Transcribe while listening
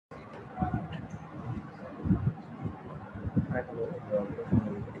Hello, good afternoon,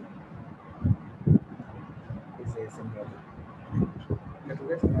 everybody. This is SEM2. In the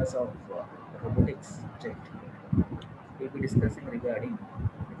today's class of robotics subject, we'll be discussing regarding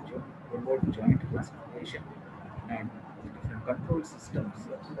robot joint classification and different control systems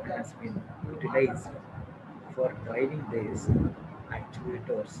that has been utilized for driving these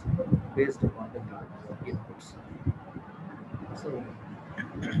actuators based upon the inputs. So,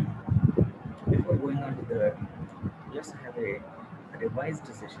 before going on to that, let's have a revised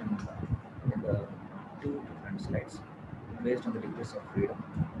session in the two different slides based on the degrees of freedom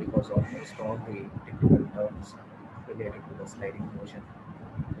because almost all the technical terms related to the sliding motion,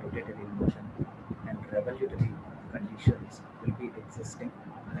 rotatory motion, and revolutionary conditions will be existing,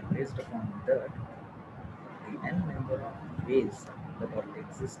 and based upon that, the n number of ways that are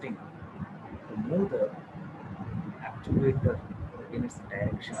existing to move the actuator in its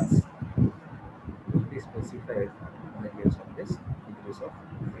directions will be specified in the case of this degrees of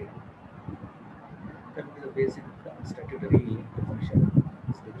freedom. Coming to the basic statutory definition,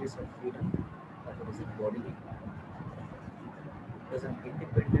 is degrees of freedom of a rigid body is an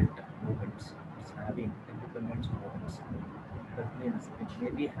independent movements. It's having independent movements. That means it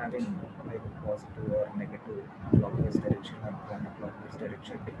may be having either positive or negative clockwise direction or counterclockwise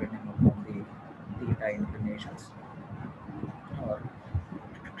direction depending upon the theta inclinations or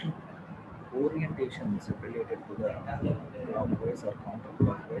orientations related to the clockwise or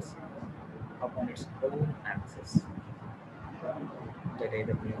counterclockwise upon its own axis that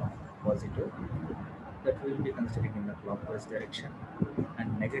either be of positive that will be considering in the clockwise direction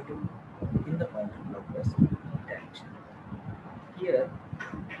and negative in the counterclockwise direction. Here,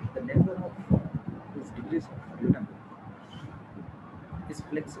 the number of these degrees of freedom is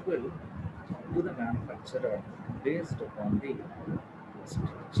flexible to the manufacturer based upon the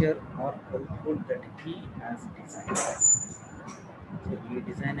structure or output that he has designed. So we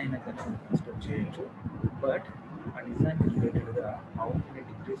design in a conventional structure too, but a design related to the how many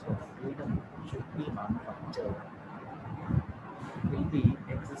degrees of freedom should be manufactured will be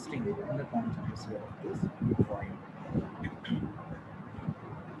existing in the constituency of this point.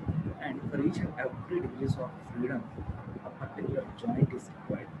 And for each and every degrees of freedom, a particular joint is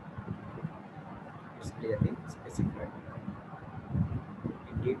required. It's clearly specified.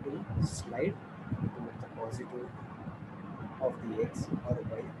 You need to slide towards the positive of the x or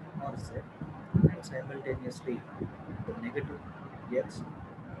y or z, and simultaneously the negative x,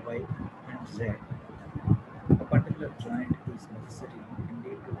 y, and z. A particular joint is necessary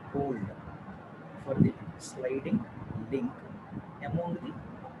indeed to hold for the sliding link among the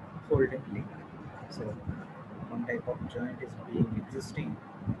holding link. So one type of joint is being existing,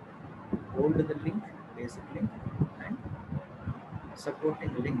 hold the link, basic link, and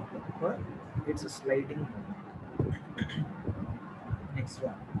supporting link for its sliding movement. Next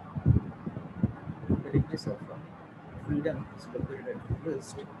one, the degrees of freedom is located at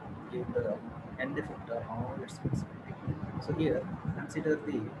first if the end effector all its flexibility. So here, consider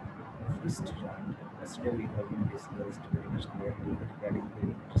the wrist joint. Yesterday we have been discussed very much clearly regarding the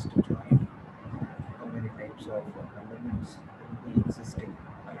wrist joint. How many types of elements will be existing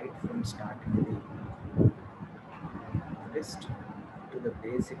right from starting the wrist to the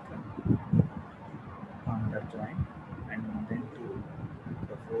basic under joint and then to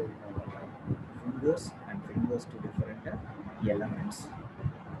the whole fingers to different elements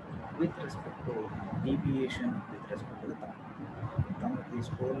with respect to deviation with respect to the thumb. Thumb is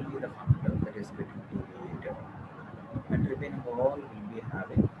only the factor that is getting deviated, and remaining all will be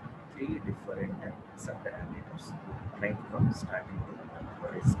having three different sub-diameters right from starting the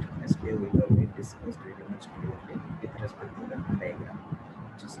wrist. Yesterday we have been discussed very much clearly with respect to the diagram.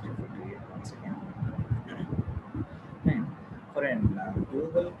 Just refer to it once again. And for an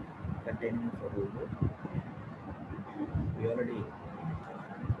oval containing of a robot, we already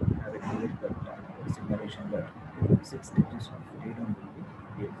have a clear cut simulation that 6 degrees of freedom will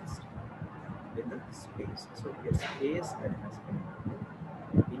be existing with the space. So here space that has been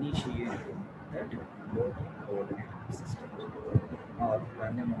initiated that global coordinate system or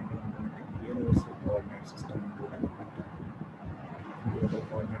random universal coordinate system to an global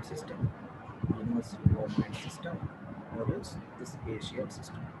coordinate system, universal coordinate system, or else the spatial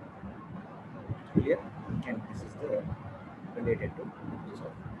system. Here, and this is the related to degrees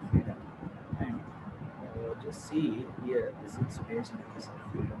of freedom. And just see here, this is space degrees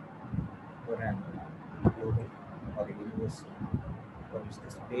of freedom for an global or a universal, or is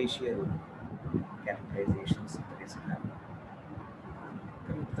the spatial characterizations that is happening.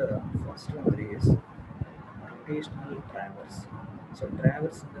 Coming to the first one, there is rotational traverse. So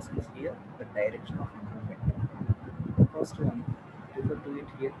traverse in the sense here the direction of movement. First one, refer to it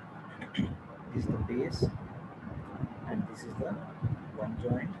here. This is the base, and this is the one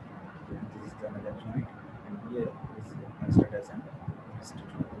joint, and this is the another joint, and here is considered as an wrist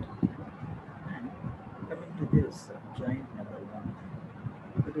joint. And coming to this joint number one,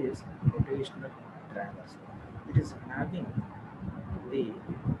 it is rotational traverse. It is having the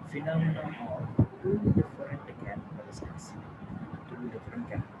phenomenon of two different characteristics. Two different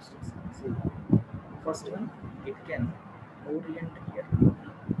characteristics. See, first one, it can orient here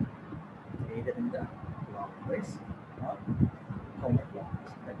either in the clockwise or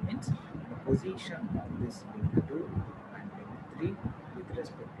counterclockwise. That means the position of this link 2 and link 3 with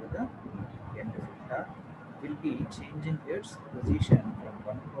respect to the end vector will be changing its position from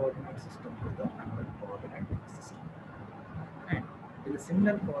one coordinate system to the another coordinate system. And in the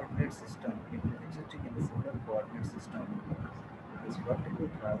similar coordinate system, if existing in the similar coordinate system, this vertical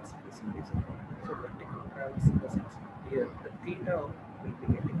traverse is invisible. So vertical traverse in the sense here the theta will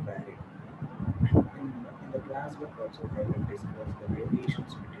be getting varied. In the classwork also they will discuss the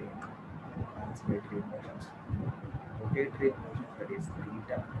variations between translatory motions, rotatory motions, that is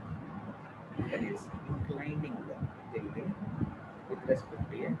theta, that is inclining the building with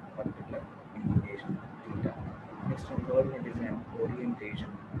respect to a particular inclination theta. Next one, third one is an orientation.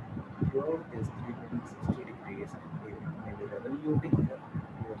 Throughout this 360 degrees, we may be revoluting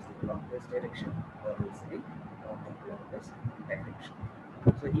towards the clockwise direction or else the counterclockwise direction.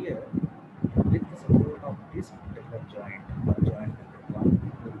 So here, with the support of this particular joint, or joint number one,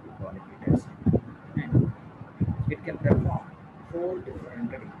 we will be calling it as, and it can perform four different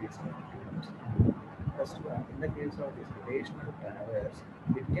degrees of freedoms. First one, in the case of this rotational traverse,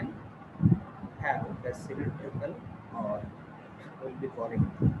 it can have a cylindrical, or we'll be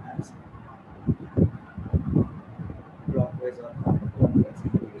calling it as clockwise or counterclockwise.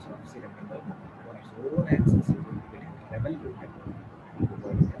 In the case of cylindrical, on its own axis it will be getting revoluted. We will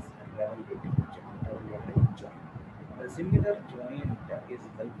call it as revoluting joint. A similar joint is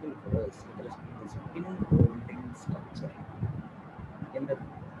helpful for us with respect to this pin holding structure in the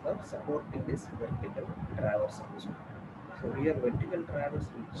for supporting this vertical traverse also. So here vertical traverse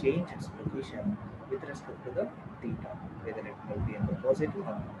will change its position with respect to the theta, whether it will be in the positive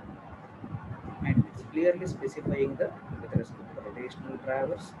or negative. And it's clearly specifying the with respect to the rotational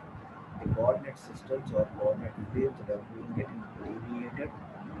traverse, the coordinate systems or coordinate fields that are being getting deviated,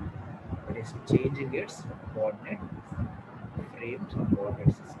 that is changing its coordinate frames or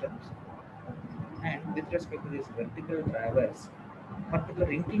coordinate systems. And with respect to this vertical traverse,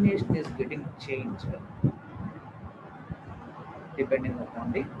 particular inclination is getting changed depending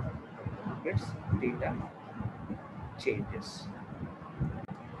upon the its theta changes.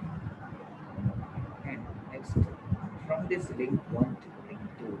 And next, from this link 1 to link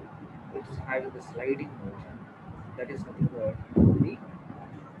 2, which is having the sliding motion, that is nothing but the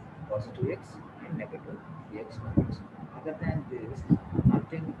positive x and negative x moments. Other than this,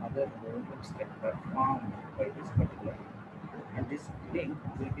 nothing other movements can perform by this particular link. And this link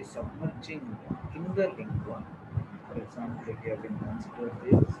will be submerging in the link 1. For example, if you have been considered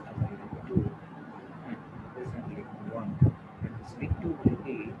this as a link 2 and this is link 1, and this link 2 will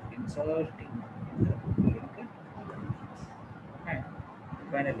be inserting in the link 1. And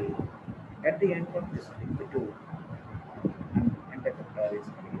finally, at the end of this link 2, an end effector is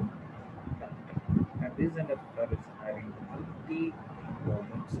being connected. And this end effector is having multi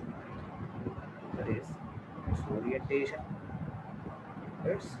moments, that is its orientation,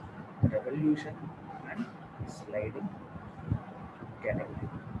 its revolution, and sliding category.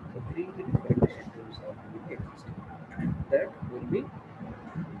 So three different schedules are being existing, and that will be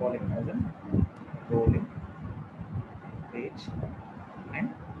calling as a rolling, page,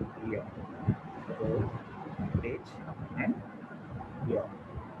 and yaw. Roll, page, and yaw.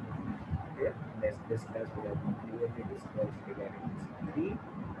 Here, this class we have clearly discussed regarding these three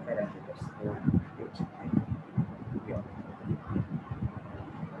parameters: roll, page, and yaw.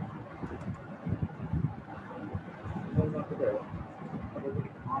 Moving on to the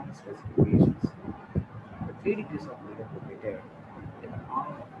robotic arm specifications. The three degrees of freedom located in the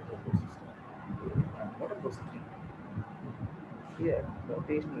arm of the robot system. And what are those three? Here,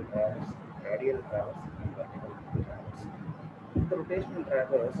 rotational traverse, radial traverse, and vertical traverse. In the rotational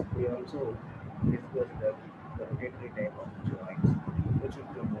traverse, we also discussed the rotatory type of joints, which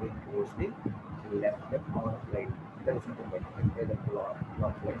will be moving towards the left or right. There is nothing but either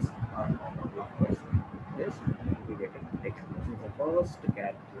clockwise or counterclockwise. This will be getting taken. This is the first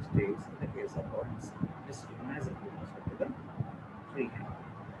characteristics in the case of bodies. This massive with respect to the free hand.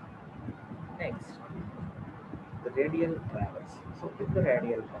 Next, the radial traverse. So, in the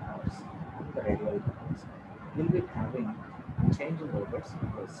radial traverse, will be having change in orbits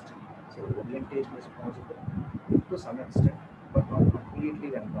first. So orientation is possible to some extent, but not completely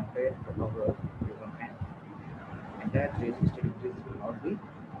when compared to our human hand. Entire 360 degrees will not be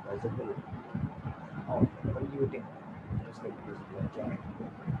possible of evaluating just like this joint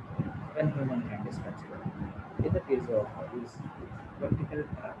when human hand is considered. In the case of these vertical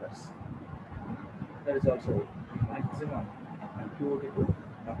traverse, there is also maximum compute to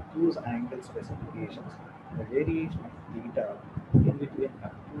obtuse angle specifications. The variation of theta in between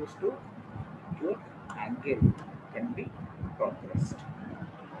obtuse to pure angle can be progressed.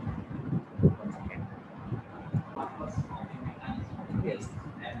 Once again, yes,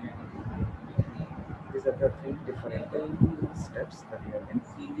 these are the three different steps that you can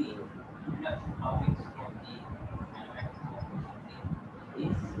see.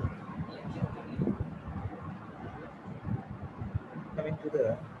 Coming to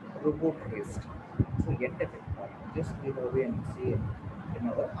the robot wrist. So JNTUK, just we have been seeing in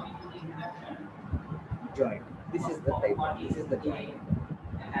our joint. This is the type. This is the joint.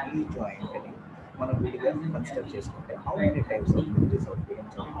 ఈ joint అని మనం విడిగా consider చేసుకుంటే how many types of degrees of freedom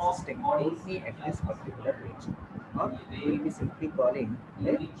are existing only at this particular range, or we will be simply calling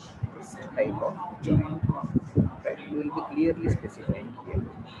a this type of joint. Right? We will be clearly specifying here.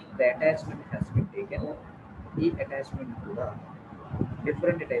 The attachment has been taken. ఈ attachment కూడా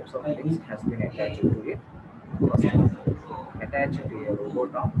different types of things has been attached to it. First one, attached to a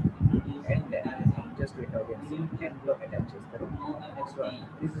robot arm, and then just we have been envelope attaches the robot. Next one,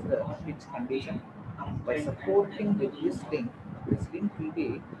 this is the pitch condition. By supporting with this link will be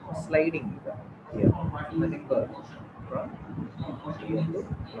sliding here. Nothing but from here to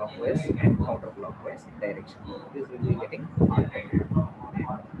clockwise and counterclockwise direction. This will be getting altered.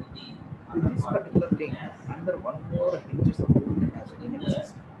 This particular thing under one more hinge support has been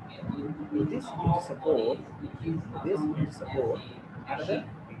exists. This hinge support, another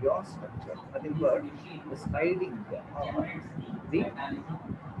yaw structure, nothing but the sliding or the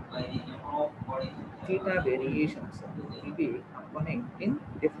theta variations will be happening in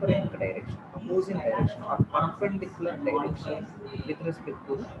different direction, opposing direction or perpendicular direction with respect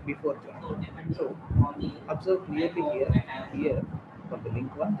to the before joint. So observe clearly here for the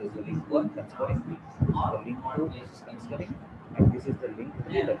link one, this is the link one considering, the link two this is considering, and this is the link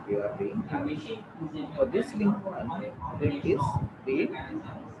three that we are being having. For this link one, there is the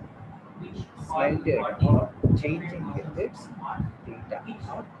slighted or changing its theta,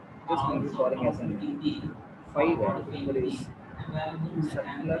 or just we will be calling as an phi value. There is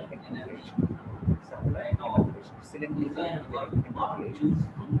circular interpolation, cylindrical interpolation,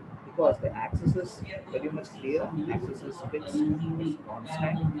 because the axis is very much clear, axis is fixed, is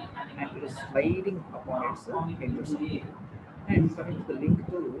constant, and it is sliding upon its hinges. And coming to the link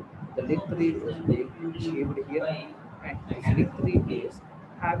 2, the link 3 is being shaped here, and this link 3 is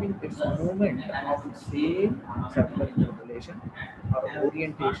having its movement of the same circular interpolation or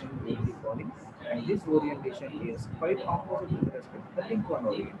orientation we will be calling, and this orientation is quite opposite with respect to the link 1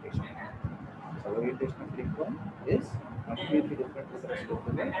 orientation. So orientation of link 1 is completely different with respect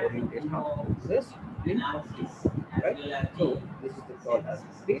to the orientation of this link 2. Right? So this is called as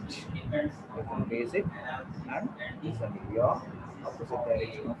pitch, basic, and this is a yaw, opposite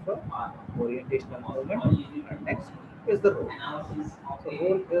direction of the orientational movement. And next is the roll. So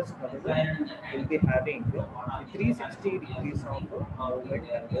roll is another will be having the 360 degrees of movement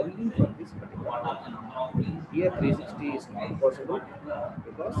and only for this particular roll. Here 360 is not possible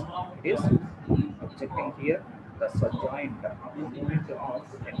because it is objecting here the subjoint movement of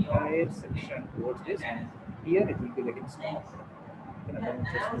the entire section towards this. Here it will be getting stopped. In other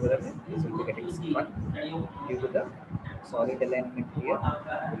words, this will be getting struck due to the solid alignment here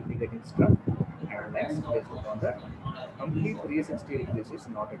will be getting struck, and next based upon that complete 360 degrees is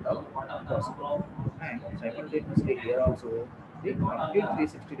not at all possible, and simultaneously here also the complete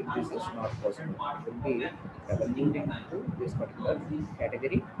 360 degrees is not possible. It will be evaluating to this particular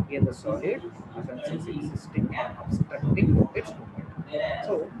category. Here the solid offense is existing and obstructing its movement.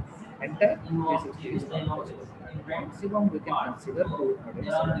 So entire 360 is not possible. Maximum we can consider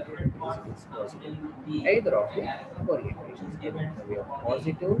 270 degrees is possible. Either of the orientations, either we are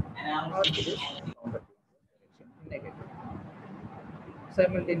positive or it is counter direction negative.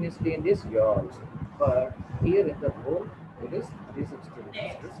 Simultaneously in this yaw also, but here in the whole it is 360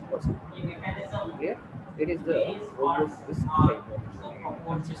 degrees is possible. Here it is the robot risk type of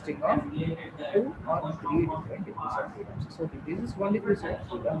consisting of 2 or 3 different degrees of freedom. So this is one degree of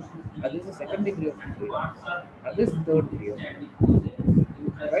freedom, and this is the second degree of freedom, and this is third degree of freedom.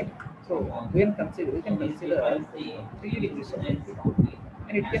 Right? So we can consider 3 degrees of freedom.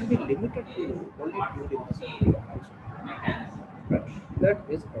 and it can be limited to only 2 degrees of freedom also. Right? That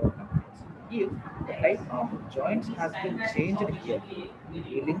is our conference. If the type of joints has been changed here,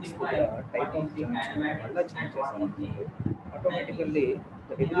 the links with the type of joints malla changes around, automatically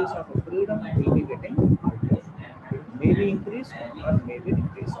the degrees of freedom will be getting altered. It may be increased or may be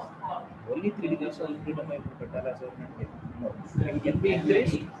decreased. Only 3 degrees of freedom I will better assignment. No, it can be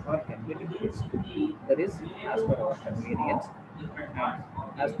increased or can be decreased. That is as per our convenience and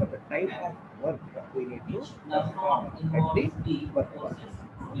as per the type of work that we need to perform at the work.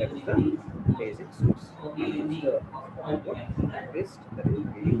 That is the basic source. And use the robot wrist that is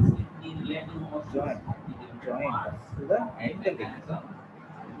being joined to the end link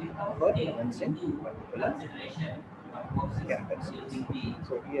for commencing particular characteristics.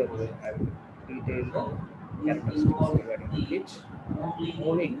 So here we have detailed characteristics regarding which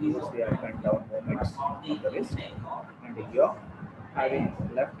moving use the up and down movements of the wrist, and here having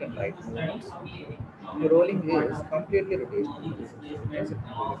left and right movements. The rolling is completely rotational. Yes, it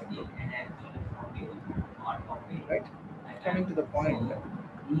can be right. Coming to the point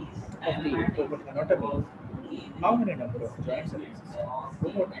of the robot anatomy, how many number of joints are existing?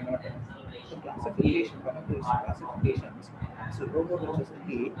 Robot anatomy. So classification, one of these classifications, so robot is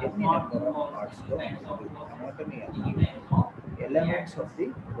basically any number of parts of the anatomy and the elements of the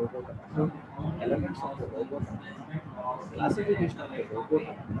robot anatomy. Elements of the robot anatomy. Classification of the robot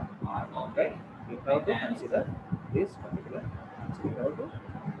anatomy. Right? We have to consider this particular. So we have to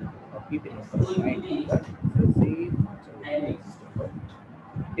keep in mind that the same concept exists for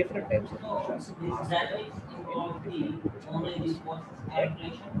different types of motions in different right?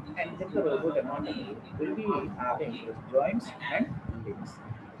 And then the robot anatomy will be having the joints and limbs.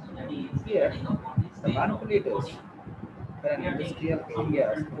 Here, the manipulators in industrial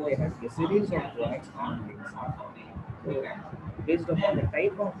areas they have a series of joints and limbs. So, based upon the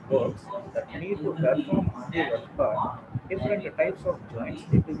type of works that need to perform on the work part, different types of joints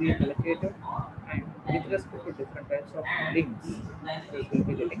need to be allocated, and with respect to different types of links, this will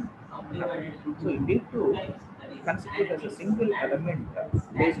be getting happened. So, you need to consider it as a single element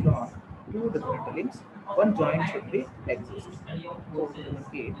based on two different links. One joint should be exist. So, it will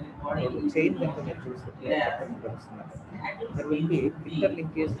be chain conventions there will be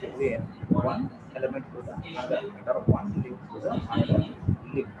interlinkage between one element to the other or one link to the other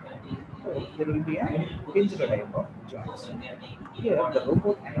link. So there will be a hinged type of joints. Here the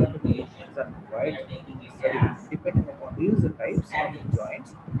robot anatomy is a wide study depending upon these types of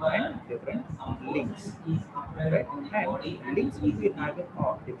joints and different links. Right? And links will be having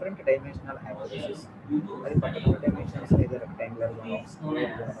different dimensional accuracies. Very particular dimensions either rectangular one or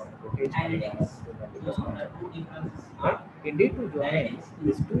square one or rotational one or right? Indeed, to join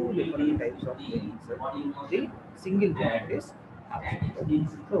these two different types of links, the single joint is absent.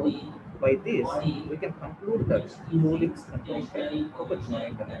 So, by this, we can conclude that two links contain of a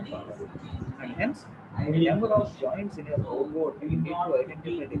joint and hence the number of joints in a robot, we need to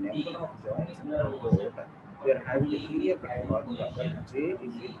identify the number of joints in a robot. We are having a clear cut formula that J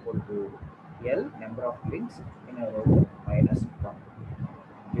is equal to L number of links in a robot minus 1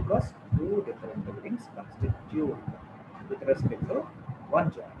 because two different links constitute with respect to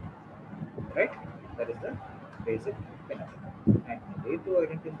one joint, right? That is the basic phenomenon. And way to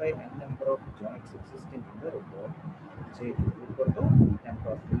identify n number of joints existing in the robot, say equal to number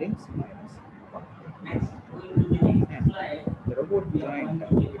of links minus 1. And the robot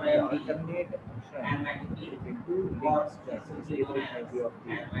joint will be alternate motion between two links that is either it may be of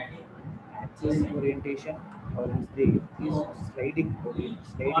the axis orientation or is the is sliding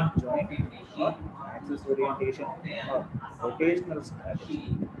joint or axis orientation or rotational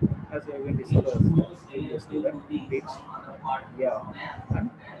strategy as we have discussed previously that pitch, yeah, and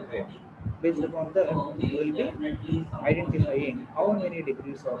roll. Based upon that, we will be identifying how many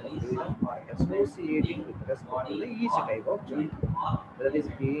degrees of freedom are associating with respect to each type of joint. That is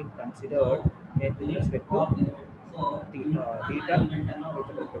being considered with respect to theta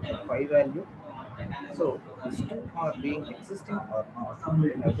with respect to phi value. So these two are being existing or not, we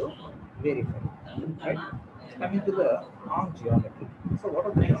have to verify. Right? Coming to the arm geometry. So what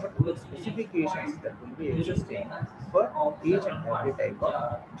are the geometrical specifications that will be existing for each and every type of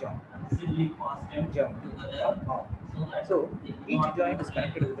geometry of arm? So each joint is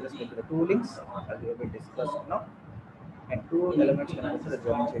connected with respect to the two links as we have been discussed now, and two elements connected to the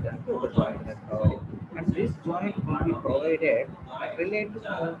joint side and to the joint net covering. And this joint will be provided a relative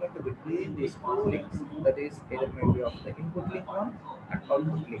movement between these two links, that is either may be of the input link one and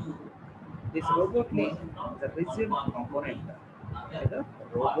output link. This robot link is a rigid component by the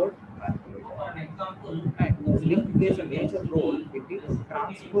robot manipulator. And this link plays a major role in the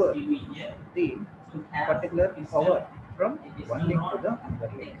transfer the particular power from one link to the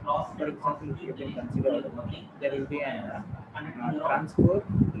another link. For example, if you can consider there will be an transfer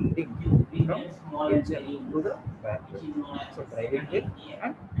link from engine to the back wheel. So driving wheel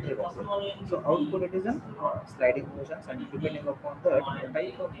and reverse wheel. So output it is in sliding motions, and depending upon that, the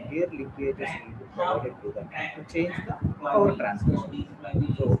type of gear linkages will be provided to them to change the power transmission.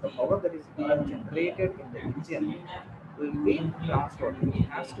 So the power that is being generated in the engine will be transferred. It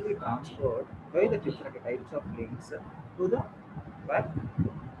has to be transferred by the different types of links to the back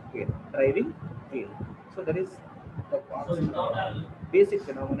wheel, driving wheel. So that is the basic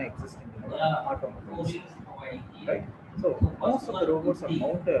phenomena existing in our automobiles, right? So most of the robots are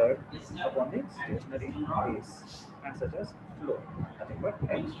mounted upon the stationary base, and such as floor, nothing but a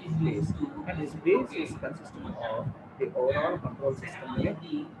base. And this base is consisting of the overall control system unit,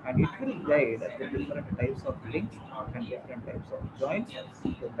 and it will guide the different types of links and different types of joints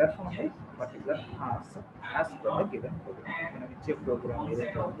to perform a particular task as per the given program. Which a program is the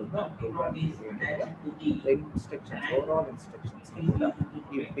program is the instructions, overall instructions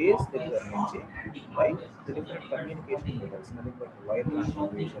ఈ base determined by the different communication methods, nothing but wire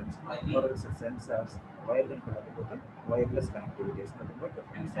communications, or else sensors, wire wireless connectivities, nothing but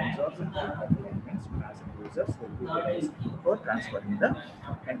sensors and components, passive users will be utilized for transferring the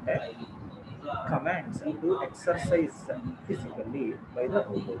entire commands to exercise physically by the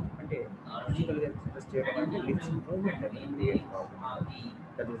robot. అంటే physically exercise చేయడం అంటే links movement అనేది create కావాలి.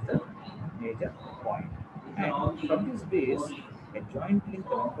 That is the major point. And from this base, a joint link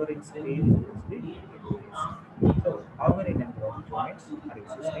numbering scale is the base. So how many number of joints are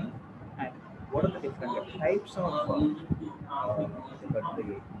existing, and what are the different types of the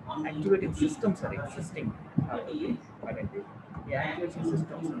activating systems are existing are to be identified. The activation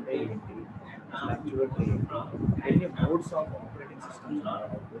systems అంటే ఏంటి, అసలు activator ఏంటి, ఎన్ని modes of operating systems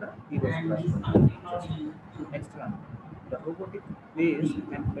ఉన్నాయో కూడా ఈ రోజు next one, the robotic base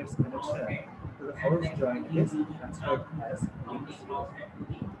and its connection to the house joint is considered as links.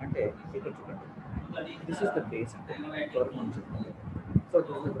 అంటే ఇక్కడ చూడండి, this is the base అంటే గవర్నమెంట్ చెప్తుంది. So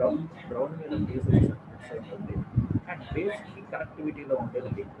this is the ground మీద బేస్ ఉంటుంది, అండ్ బేస్కి కనెక్టివిటీలో ఉండేది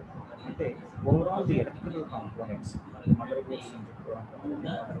లింక్. అంటే overall the electrical components, mother boards అని చెప్పుకోవడం,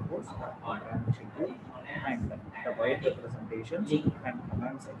 mother boards and the wire representations and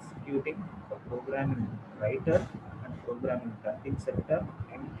commands executing the programming writer and programming typing sector,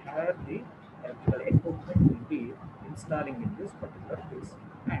 entire the electrical equipment will be installing in this particular base.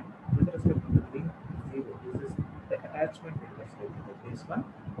 And with respect to the link zero, this is the attachment with respect to the base one,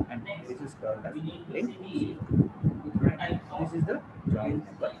 and this is called as link zero. And this is the joint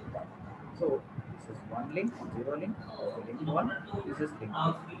number one. So this is one link, zero link, link one. This is link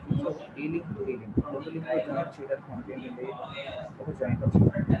two. So D link to A link. Total link to joint చేయడానికి మనకి ఏంటంటే ఒక joint వస్తుంది.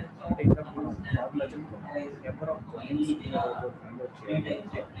 అంటే ఇంకా మనం formula చెప్పుకున్నాం, number of joints find out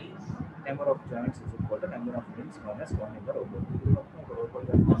చేయాలంటే number of joints is equal to number of links minus one number robot. ఇది మొత్తం ఒక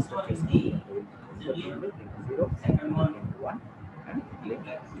రోబోట్గా కన్స్ట్రక్ట్ చేసినప్పుడు link zero, link one and link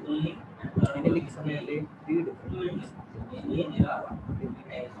two. ఎన్ని లింక్స్ ఉన్నాయండి? 3 different links.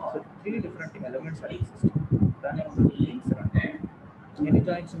 So 3 different elements are existing. దాన్ని links అంటారు. ఎన్ని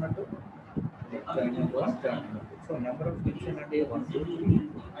జాయింట్స్ ఉన్నట్టు? Joint number 1, joint number 2. So number of links ఏంటంటే 1, 2, 3.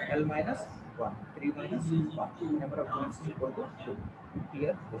 L minus 1, 3 minus 1. Number of joints is equal to 2.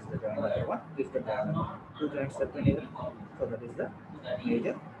 Here this is the joint number 1, this is the joint number 2. Joints are together. So that is the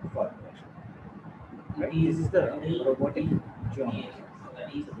major formulation. Right? This is the robotic joint. So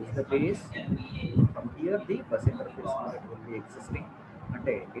this is the base. From here the bus interface that will be existing. And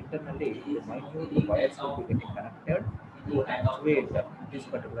internally the minute wires will be getting connected to actuate this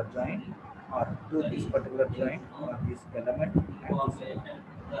particular joint, or to this particular joint, or this element and this element.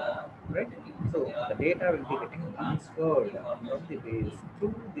 Right? So the data will be getting transferred from the base to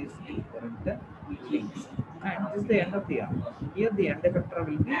these different links. And this is the end of the arm. Here the end effector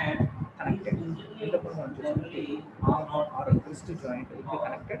will be connected. In the arm or a wrist joint will be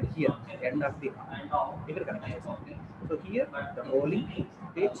connected here, end of the arm. So here the rolling,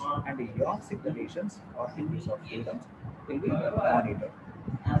 pitch and yaw significations or degrees of freedoms will be monitored.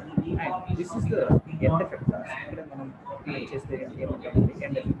 And this is the end effectors. End effectors.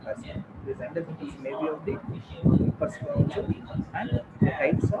 These end effectors may be of the perspective and the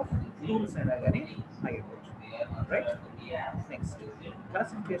types of tools and right? Next,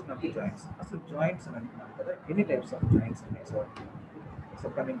 classification of the joints. So joints and any types of joints. So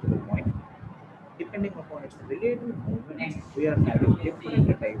coming to the point, depending upon its relative movements, we are having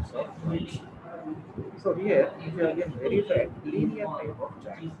different types of joints. So here, if you again verify linear type of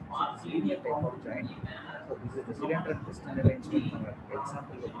joint. So this linear type of joint. So this is the cylinder and piston arrangement from an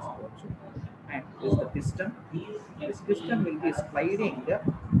example of this portion. And this is the piston. This piston will be sliding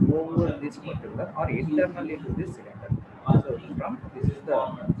over this particular or internally into this cylinder. So from this is the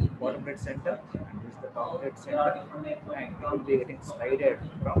bottom dead center and this is the top dead center, and it will be getting slided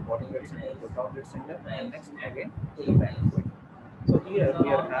from bottom dead center to top dead center and next again to the back point. So here we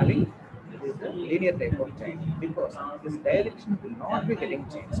are having this is a linear type of joint because this direction will not be getting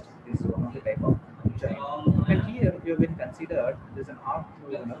changed. This is one of the type of joint. And here you have been considered this is an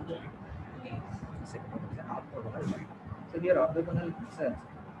orthogonal joint. Second one is an orthogonal joint. So here orthogonal sense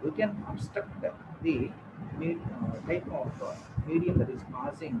we can obstruct the type of medium that is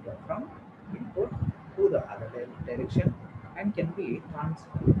passing from input to the other direction and can be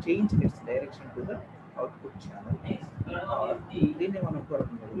change its direction to the output channel or దీన్ని మనం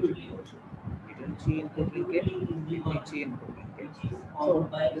చెప్పుకోవచ్చు ఇటు input linkage, ఇటు input linkage. So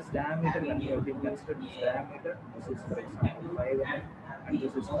this diameter when you have been considered this diameter, this is for example 5 mm and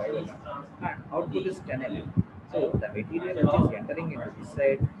this is 5 mm and output is 10 mm. So the material which is entering into this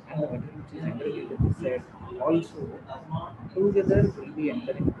side and the material which is entering into this side also together will be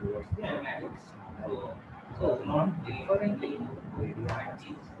entering towards the output channel. So on different areas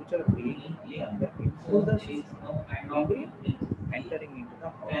which are being into the system will be entering into the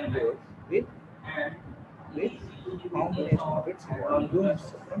output with combination of its volumes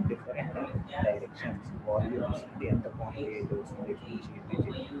from different directions. Volumes, the end quantity, those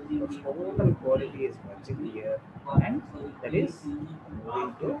the total quality is merging here, and that is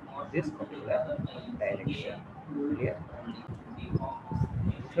moving to this particular direction. Clear?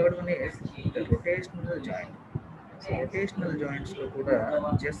 Third one is the rotational joint. So rotational joints to kuda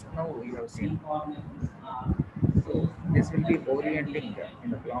just now we have seen. So this will be orienting in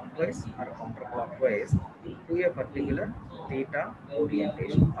the clockwise or counterclockwise to a particular theta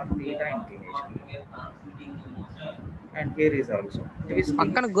orientation or theta inclination. And here is also twisting,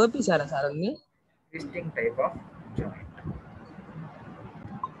 twisting type of joint.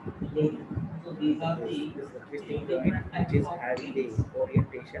 This is the twisting joint which is having the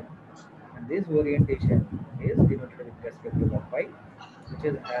orientation, and this orientation is denoted with respect to the phi, which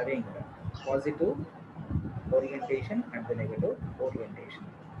is having positive orientation and the negative orientation.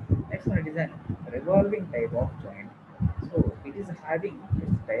 Next one, it is a revolving type of joint. So it is having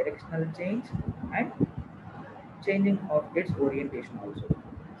its directional change and changing of its orientation also.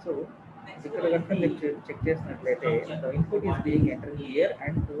 So ఇక్కడ కనుక మీరు check చేసినట్లయితే the input is being entered here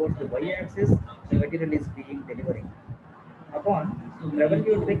and towards the y-axis the material is being delivering. Upon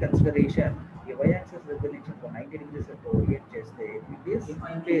revolutionary consideration, the y-axis దగ్గర నుంచి 90 degrees orient చేస్తే it is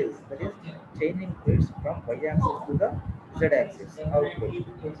phase, that is changing its from y-axis to the z-axis output.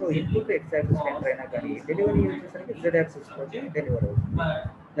 So input x-axis enter అయినా కానీ delivery వచ్చేసరికి z-axis తోటి deliver అవుతుంది.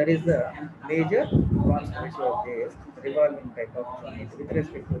 That is the major consequence of this revolving type of joint with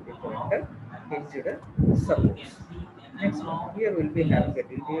respect to different hinged supports. Next one, here will be having a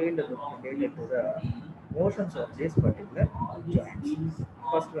detailed look related to the motions of this particular joints.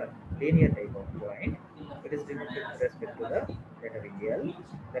 First one, linear type of joint. It is denoted with respect to the letter L.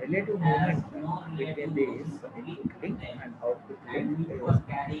 The relative movement between this input link and output link is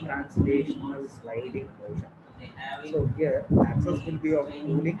translational sliding motion. So here axis will be of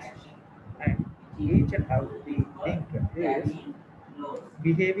two links and each and every link is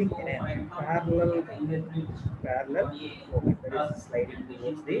behaving in a parallel movement, that is sliding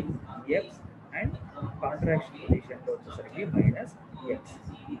towards the x and contraction position towards minus x.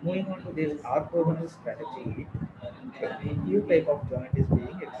 Moving on to this orthogonal strategy, a new type of joint is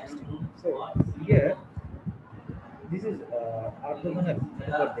being existing. So here this is orthogonal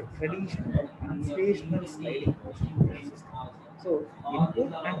for the tradition of unstational sliding motion system. So input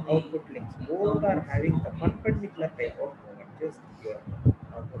and output links both are having the perpendicular type of movement. Just here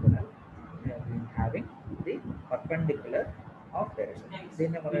orthogonal having the perpendicular of direction.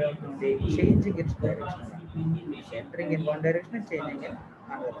 Then they changing its direction, entering in one direction and changing in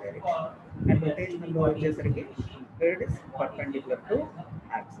another direction. And rotational law it is perpendicular to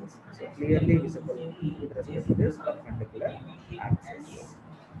axis. So clearly visible with respect to this perpendicular axis,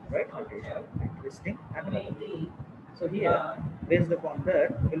 right? Rotational and twisting and rotating. So here, based upon that,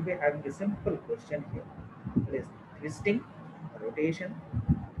 we'll be having a simple question here. It is twisting, rotation,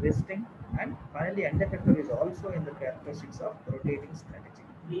 twisting, and finally end effector is also in the characteristics of rotating strategy.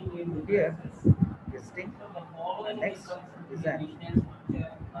 Here, twisting, and next is an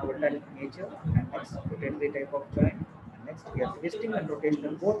voltaic nature, and next rotatory type of joint, and next here twisting and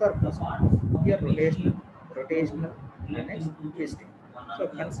rotational both are possible. Here rotational, and next twisting. So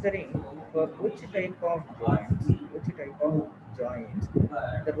considering for which type of joints,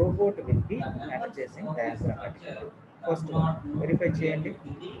 the robot will be analyzing diagrammatically. First one, verify change,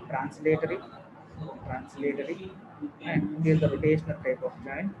 translatory, translatory, and here's the rotational type of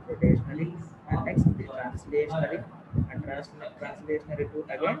joint, rotationally, and next the translationary, and translationary to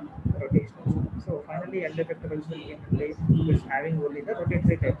again rotational. So finally, end effector will play is having only the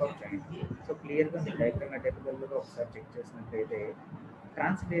rotatory type of joint. So clearly the diagrammatically ఒకసారి check చేసినట్లయితే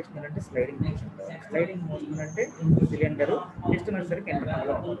translational అంటే sliding motion కాదు. Sliding motion అంటే cylinder piston వచ్చేసరికి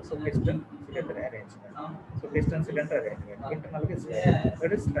ఇంటర్నల్గా ఉంటుంది. So piston cylinder arrangement, so piston cylinder arrangement ఇంటర్నల్గా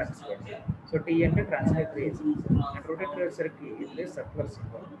that is translation. So tea అంటే ట్రాన్స్లేటరీ అండ్ రొటేటరీ వచ్చేసరికి ఇది circular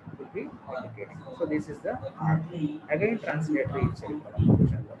symbol will be indicating. So this is the are again translatory ఇచ్చారు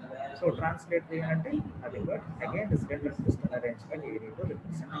పొజిషన్లో. సో ట్రాన్స్లేటరీ అంటే అది but again the cylinder piston arrangement A need to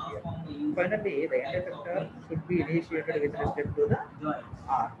represent here. Finally, the end effector should be initiated with respect to the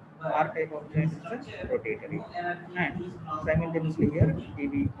R. R type of joint is the rotatory, and simultaneously here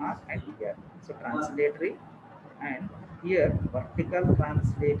TBR and here. So translatory, and here vertical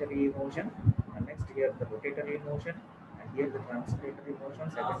translatory motion, and next here the rotatory motion, and here the translatory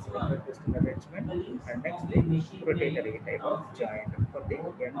motions against cylinder piston arrangement, and next the rotatory type of joint for the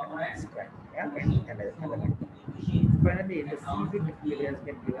end strand, and element. Finally, in the CV typically has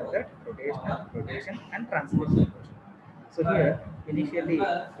been given that rotation and translation motion. So here, initially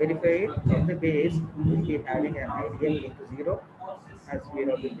verified from the base, we will be having an ideal into 0, as we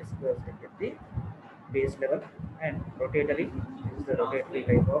have been discussed at the base level, and rotatory is the rotatory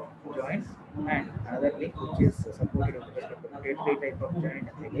type of joint, and another link which is supported with respect to rotatory type of joint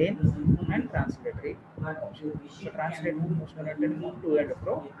again, and translatory motion. So translatory motion and then to and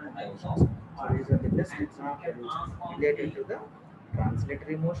fro motions. So these are the best examples related to the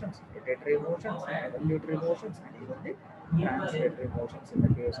translatory motions, rotatory motions, evolutionary motions, and even the translatory motions in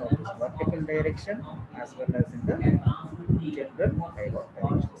the case of this vertical direction as well as in the general type of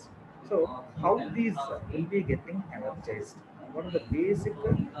directions. So how these will be getting energized? What are the basic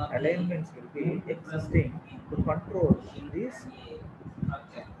alignments will be existing to control these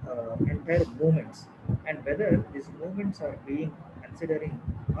entire movements, and whether these movements are being considering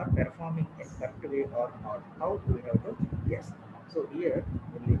or performing in correct way or not? How do we have to guess? So here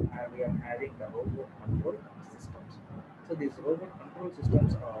we are having the robot control systems. So these robot control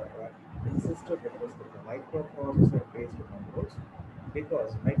systems are consisted with respect to microprocessor based controls,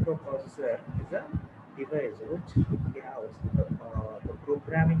 because microprocessor is a device which has the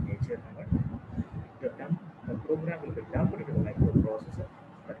programming nature in it. The program will be dumped into the microprocessor.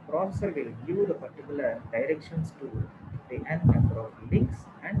 The processor will give the particular directions to the n number of links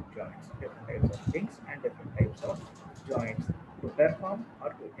and joints, different types of links and different types of joints, to perform or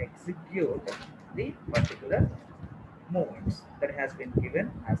to execute the particular movements that has been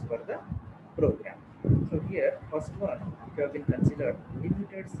given as per the program. So here, first one, if you have been considered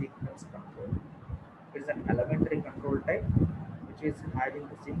limited sequence control. It is an elementary control type which is having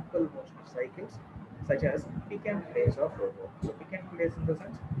the simple motion of cycles, such as pick and place of robot. So pick and place in the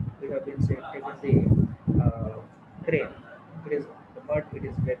sense, we have been say, taking the crane. It is the mud, it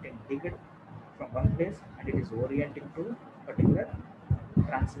is getting digged from one place and it is orienting to particular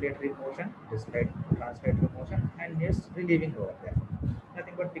translatory motion, displayed translatory motion, and just relieving over there.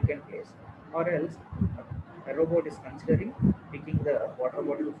 Nothing but pick and place. Or else a robot is considering picking the water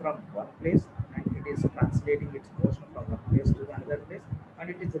bottle from one place and it is translating its motion from one place to another place, and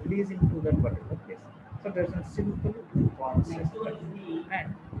it is releasing to that particular place. So there's a simple concept, and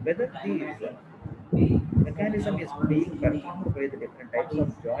whether the mechanism is being performed by the different types of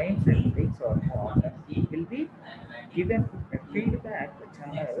joints and things or not will be given a feedback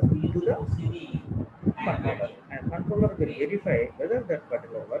channel to the controller, and controller will verify whether that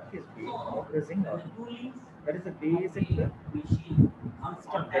particular work is being progressing or not. That is the basic system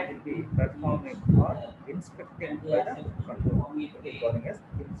that will be performing or inspecting by the controller. It is calling as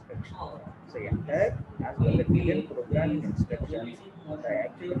inspection. So entire as well as given programming instructions, the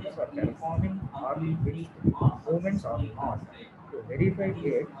activities are performing or movements or not, to verify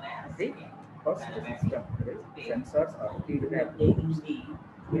it, the first system, that is sensors or feedback loops,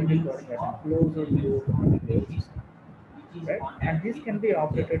 will be calling as a closed loop control system. Right? And this can be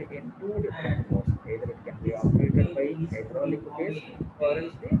operated in two different modes. Either it can be operated by hydraulic phase or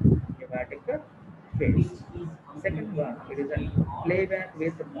else the pneumatic phase. Second one, it is a playback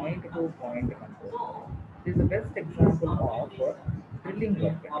with point to point control. This is the best example of drilling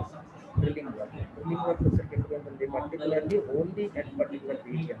work. Drilling work is particularly only at particular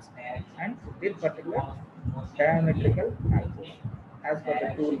regions and with particular diametrical axis. as per the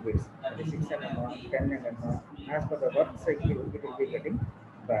tool bits, that is 6 mm, 10 mm, as per the work cycle, it will be getting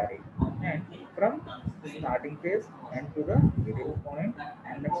varied. And from starting phase and to the middle point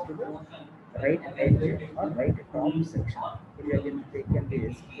and next to the right edge or right top section. If you have been taken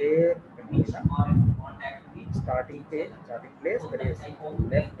this square phenomena, starting page, starting place, that is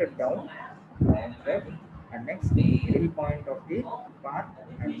left down, down left, and next middle point of the path,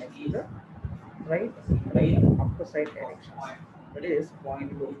 and next to the right, right opposite directions. That is point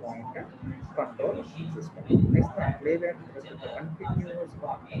to point control system. Next one, playback with respect to continuous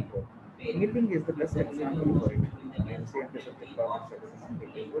path control. Milling is the best example for it. NCMT subject problems are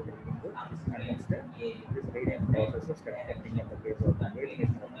milling good, and next this gradient process, step cutting in the case of the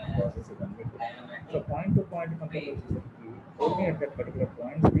gradient process is only good. So point to point control system key only at that particular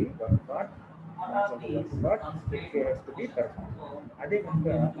point the one part what has to be performed. అదే కనుక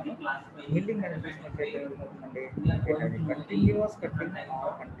మనం milling అనేది చూసినట్లయితే ఏమవుతుందండి, it has a continuous cutting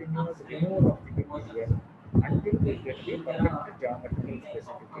or continuous removal of the material until we get the perfect geometrical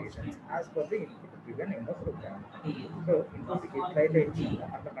specifications as per the input given in the program. So input ఎట్లయితే ఇచ్చిందో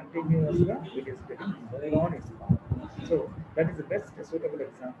అట్లా continuous గా it is getting moved on its path. So that is the best suitable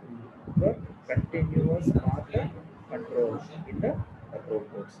example for continuous path control in the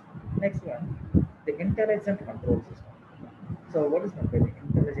robots. Next one, the intelligent control system. So what is meant by the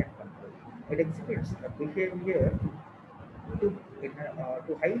intelligent control? It exhibits a behavior to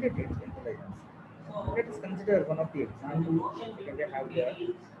highlight its intelligence. Let us consider one of the examples. We can have the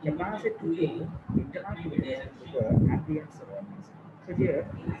capacity to interact with the ambient surroundings. So here,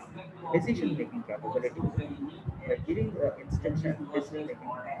 decision making capability, giving instruction, decision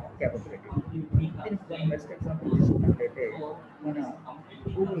making capability. In one best example, this is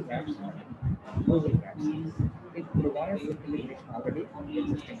Google Maps. Google Maps. It provides integration already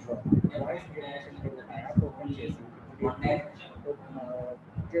existing for voice recognition to app open chasing.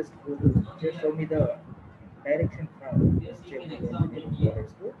 Just Google, just show me the direction from SEM2 engineering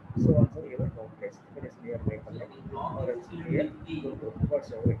college to so and so your home place. If it is nearby college or it's near, go to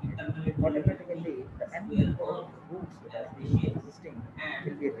whatsoever it is. Automatically, the ambient routes that are being existing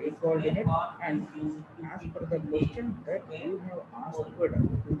will be recalled in it, and as per the question that you have asked to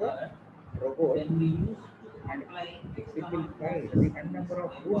the robot, and it will guide the n number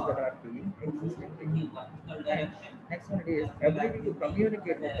of routes that are being existing in you. And next one is ability to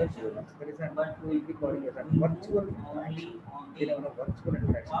communicate with the humans. There is a we will be calling it a virtual interaction. You know, a virtual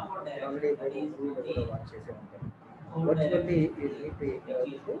interaction. Already we watch virtually is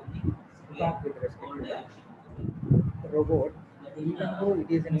to talk with respect to the robot, even though it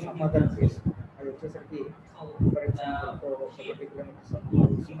is in some other place. అది వచ్చేసరికి for example ఒక 70 kilometres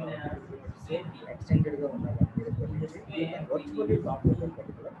 50 kilometres ఎక్స్టెండెడ్గా ఉండాలి మీరు you can virtually talk with that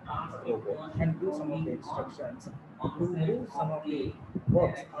particular robot and do some of the instructions to do some of the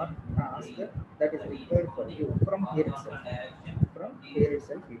works or tasks that is required for you from here itself. From here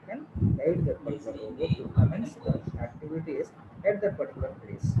itself, you can guide that particular robot to commence the activities at that particular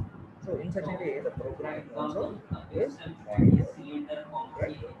place. So in such a way, the programming also is monitored.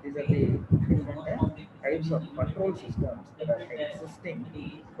 Right? These are the different types of control systems that are existing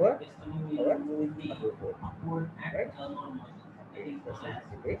for our robot. Right? Okay, that's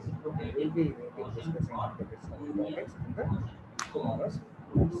it. We will be discussing on the topics in the tomorrow's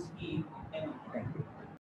class. Thank you.